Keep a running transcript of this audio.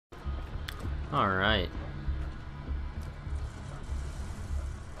Alright.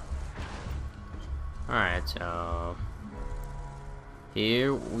 Alright, so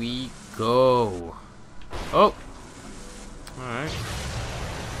here we go. Oh! Alright.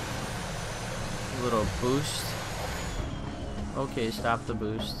 A little boost. Okay, stop the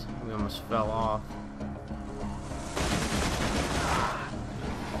boost. We almost fell off.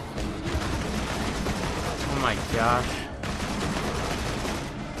 Oh my gosh.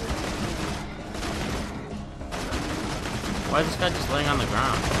 Why is this guy just laying on the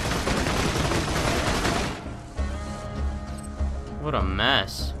ground? What a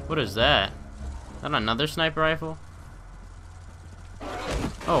mess. What is that? Is that another sniper rifle?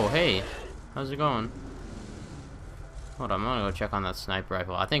 Oh, hey. How's it going? Hold on, I'm gonna go check on that sniper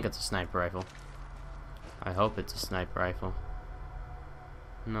rifle. I think it's a sniper rifle. I hope it's a sniper rifle.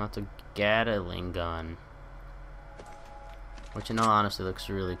 No, it's a Gatling gun. Which in all honesty looks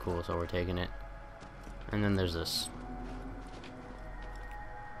really cool, so we're taking it. And then there's this.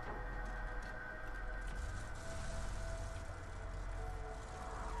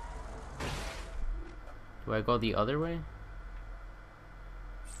 Do I go the other way?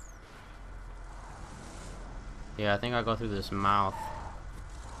 Yeah, I think I go through this mouth.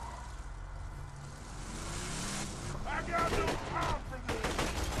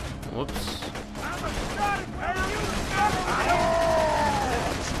 Whoops.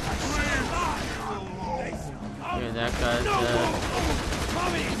 Okay, that guy's dead.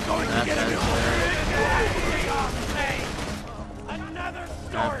 That guy's dead.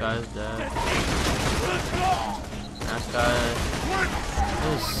 That guy's dead. That guy.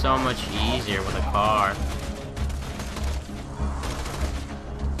 This is so much easier with a car.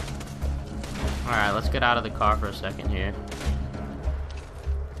 Alright, let's get out of the car for a second here.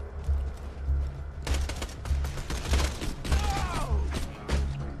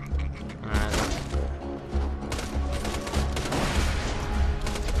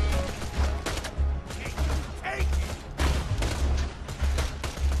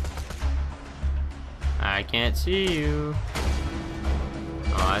 I can't see you.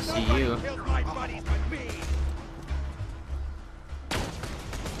 Oh, I see you.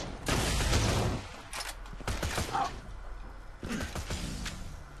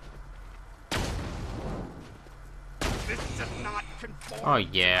 Oh,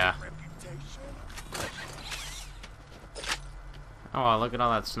 yeah. Oh, look at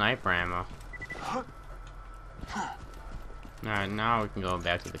all that sniper ammo. Alright, now we can go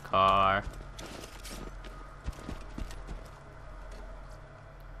back to the car.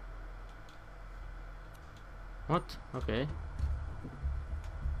 What? Okay.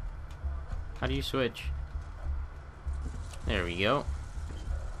 How do you switch? There we go.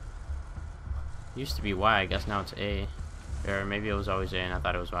 Used to be Y, I guess now it's A. Or maybe it was always A and I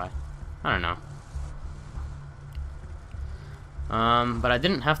thought it was Y. I don't know. But I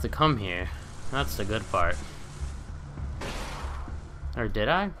didn't have to come here. That's the good part. Or did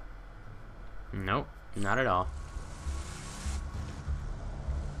I? Nope, not at all.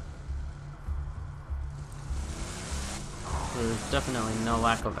 There's definitely no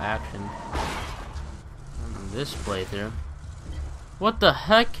lack of action on this playthrough. What the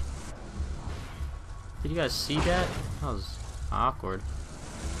heck? Did you guys see that? That was awkward.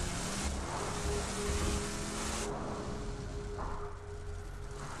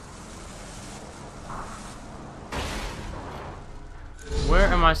 Where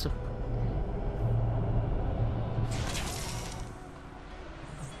am I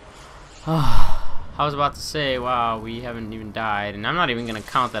I was about to say, wow, we haven't even died, and I'm not even gonna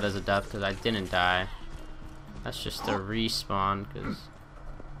count that as a death because I didn't die. That's just a respawn, because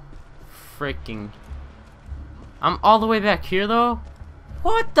freaking, I'm all the way back here though.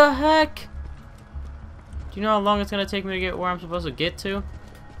 What the heck? Do you know how long it's gonna take me to get where I'm supposed to get to?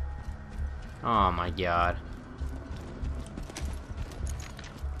 Oh my god.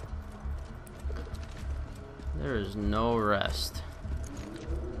 There is no rest.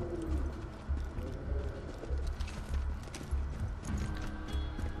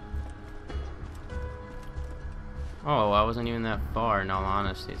 Oh, I wasn't even that far, in all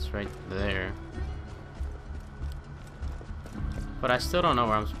honesty. It's right there. But I still don't know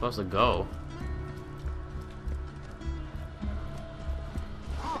where I'm supposed to go.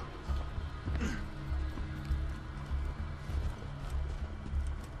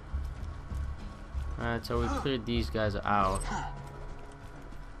 Alright, so we cleared these guys out.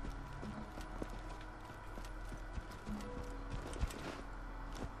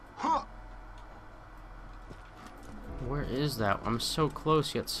 Where is that? I'm so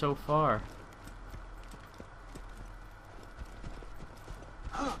close yet so far.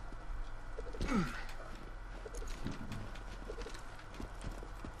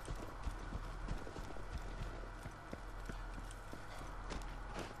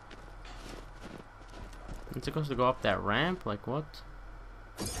 It's supposed to go up that ramp? Like what?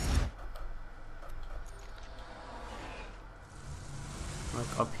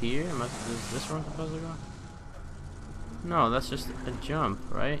 Like up here? Is this where I'm supposed to go? No, that's just a jump,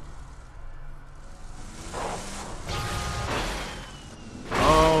 right?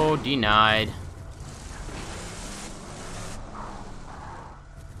 Oh, denied.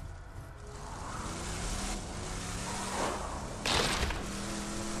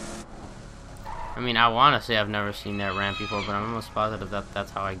 I mean, I want to say I've never seen that ramp before, but I'm almost positive that that's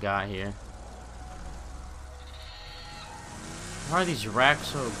how I got here. Why are these racks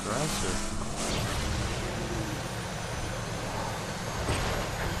so aggressive?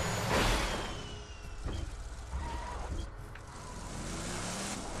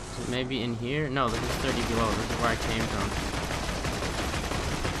 Is it maybe in here? No, this is 30 below. This is where I came from.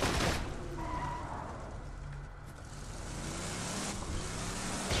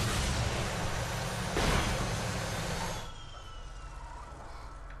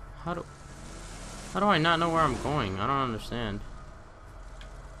 How do I not know where I'm going? I don't understand.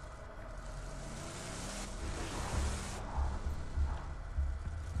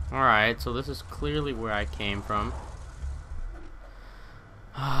 Alright, so this is clearly where I came from.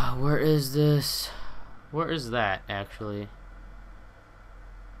 Where is this? Where is that, actually?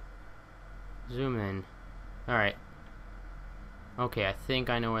 Zoom in. Alright. Okay, I think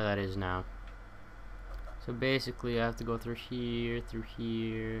I know where that is now. So basically, I have to go through here,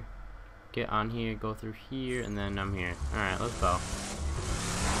 get on here, go through here, and then I'm here. Alright, let's go.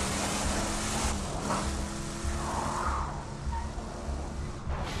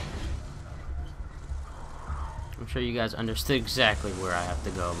 I'm sure you guys understood exactly where I have to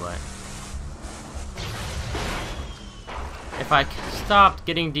go, but if I stopped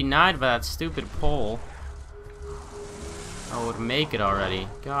getting denied by that stupid pole, I would make it already.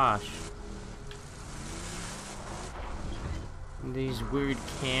 Gosh. These weird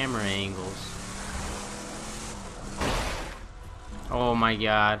camera angles. Oh my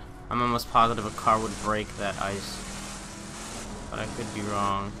god. I'm almost positive a car would break that ice. But I could be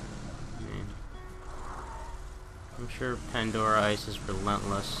wrong. Man. I'm sure Pandora ice is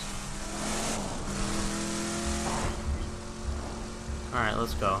relentless. Alright,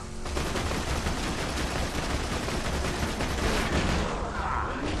 let's go.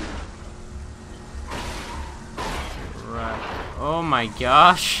 Right. Oh my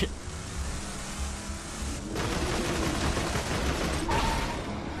gosh.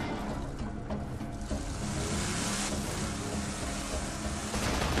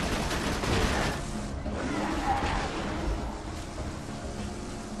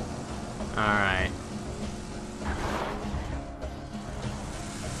 Alright.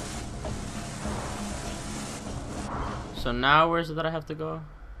 So now where's it that I have to go?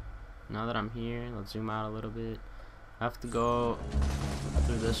 Now that I'm here, let's zoom out a little bit. I have to go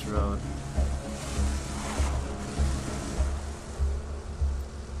through this road.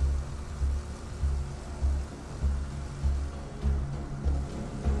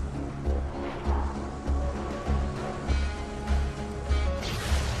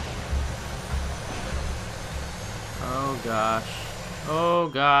 Oh gosh. Oh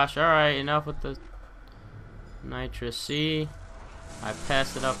gosh. Alright, enough with the nitrous. See? I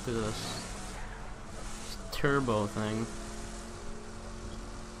passed it up to this turbo thing.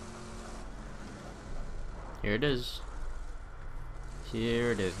 Here it is.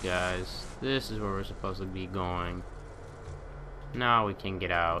 Here it is, guys. This is where we're supposed to be going. Now we can get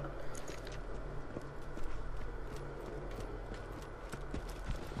out.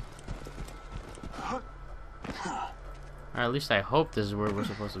 Or at least I hope this is where we're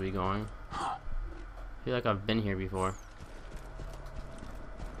supposed to be going. I feel like I've been here before.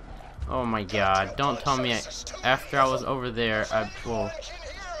 Oh my god, don't tell me after I was over there, whoa.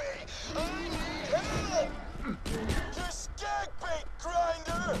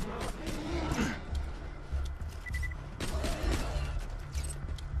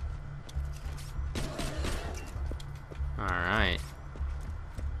 Alright.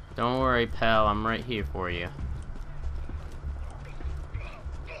 Don't worry, pal, I'm right here for you.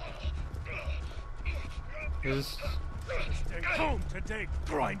 This Stay home today,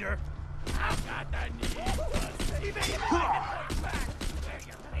 grinder.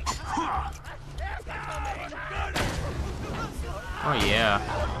 Oh yeah.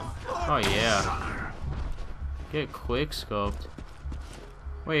 Oh yeah. Get quick scoped.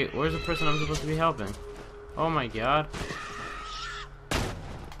 Wait, where's the person I'm supposed to be helping? Oh my god.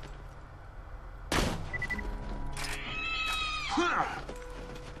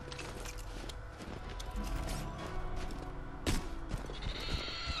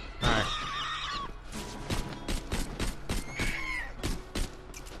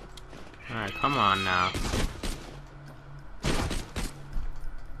 Alright, come on now.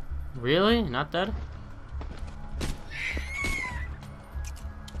 Really? Not dead?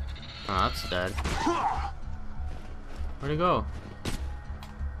 Oh, that's dead. Where'd he go?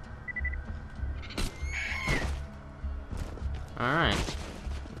 Alright.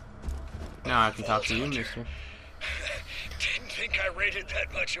 Now I can talk to you, mister. Didn't think I rated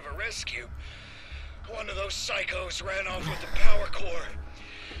that much of a rescue. One of those psychos ran off with the power core.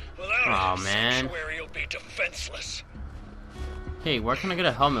 Without it, Sanctuary will be defenseless. Hey, where can I get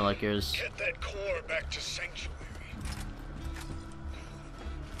a helmet like yours? Get that core back to Sanctuary.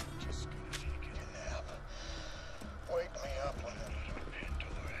 Just gonna take a nap. Wake me up when I'm not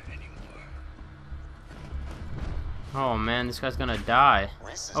Pandora anymore. Oh man, this guy's gonna die.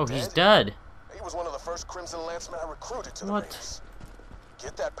 Oh, he's dead? dead. He was one of the first Crimson Lancemen I recruited to the race.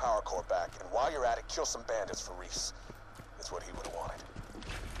 Get that power core back, and while you're at it, kill some bandits for Reese. That's what he would have wanted.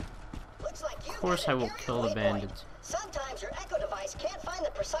 Looks like Of course I will kill the bandits. Sometimes your echo device can't find the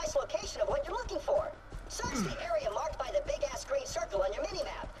precise location of what you're looking for. Search the area marked by the big-ass green circle on your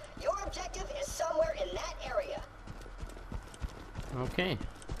minimap. Your objective is somewhere in that area. Okay.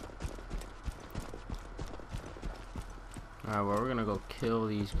 Alright, well, we're gonna go kill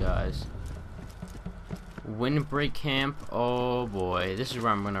these guys. Windbreak camp. Oh boy, this is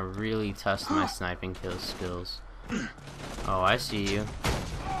where I'm gonna really test my sniping kill skills. Oh, I see you.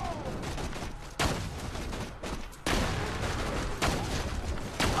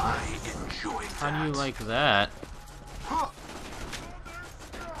 I enjoy that. How do you like that?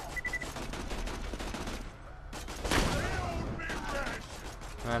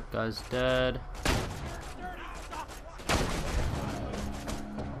 That guy's dead.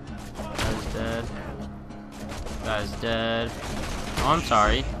 Guy's dead. Guy's dead. Oh, I'm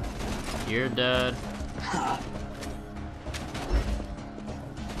sorry. You're dead.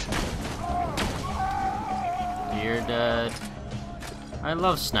 You're dead. I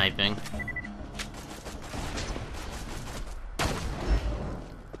love sniping.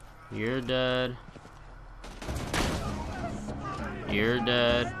 You're dead. You're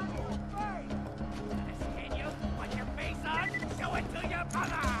dead. Can you put your face on? Show it to your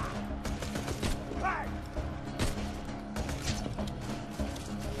brother! Hey!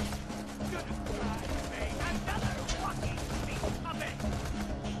 Another fucking piece of it!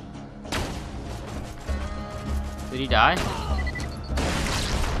 Did he die?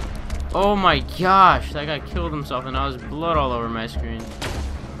 Oh my gosh, that guy killed himself and now there's blood all over my screen.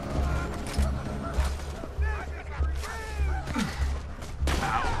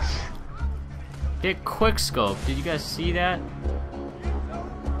 Get quickscope. Did you guys see that?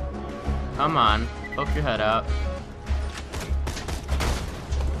 Come on, poke your head out.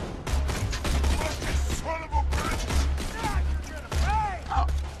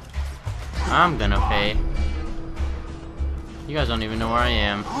 I'm gonna pay. You guys don't even know where I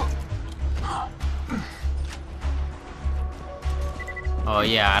am. Oh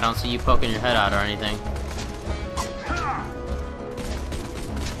yeah, I don't see you poking your head out or anything.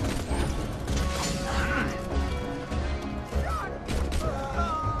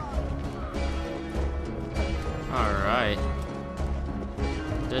 Alright.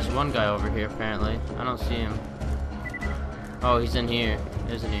 There's one guy over here apparently. I don't see him. Oh, he's in here,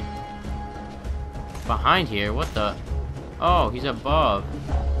 isn't he? Behind here? What the? Oh, he's above.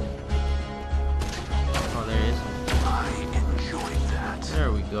 Oh, there he is. I enjoy that.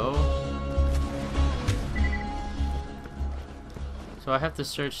 There we go. So I have to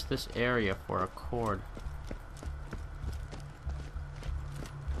search this area for a cord.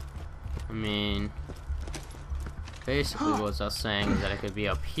 I mean, basically what I was saying is that it could be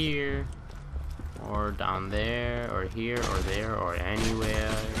up here, or down there, or here, or there, or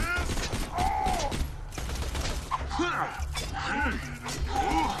anywhere.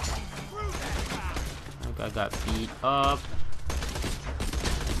 I got beat up.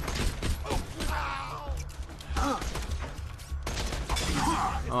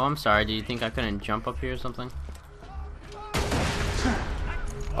 Oh, I'm sorry. Did you think I couldn't jump up here or something?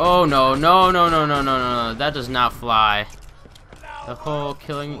 Oh no, no, no, no, no, no, no, no. That does not fly. The whole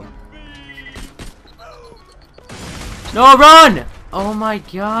killing. No, run! Oh my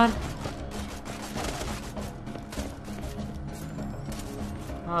god.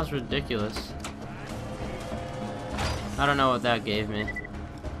 That was ridiculous. I don't know what that gave me.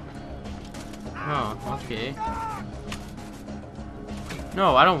 Oh, okay.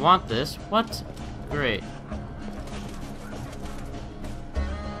 No, I don't want this. What? Great.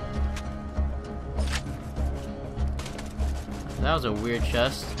 That was a weird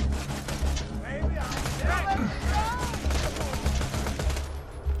chest.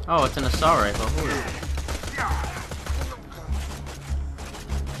 Oh, it's an assault rifle. Ooh.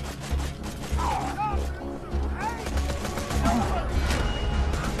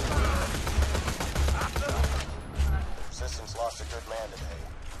 Resistance lost a good man today,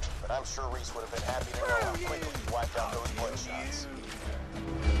 but I'm sure Reese would have been happy to know how quickly he wiped out those bloodshots.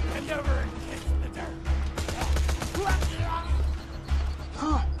 Bend over and kiss the dirt.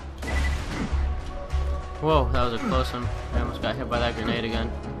 Whoa, that was a close one. I almost got hit by that grenade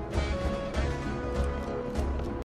again.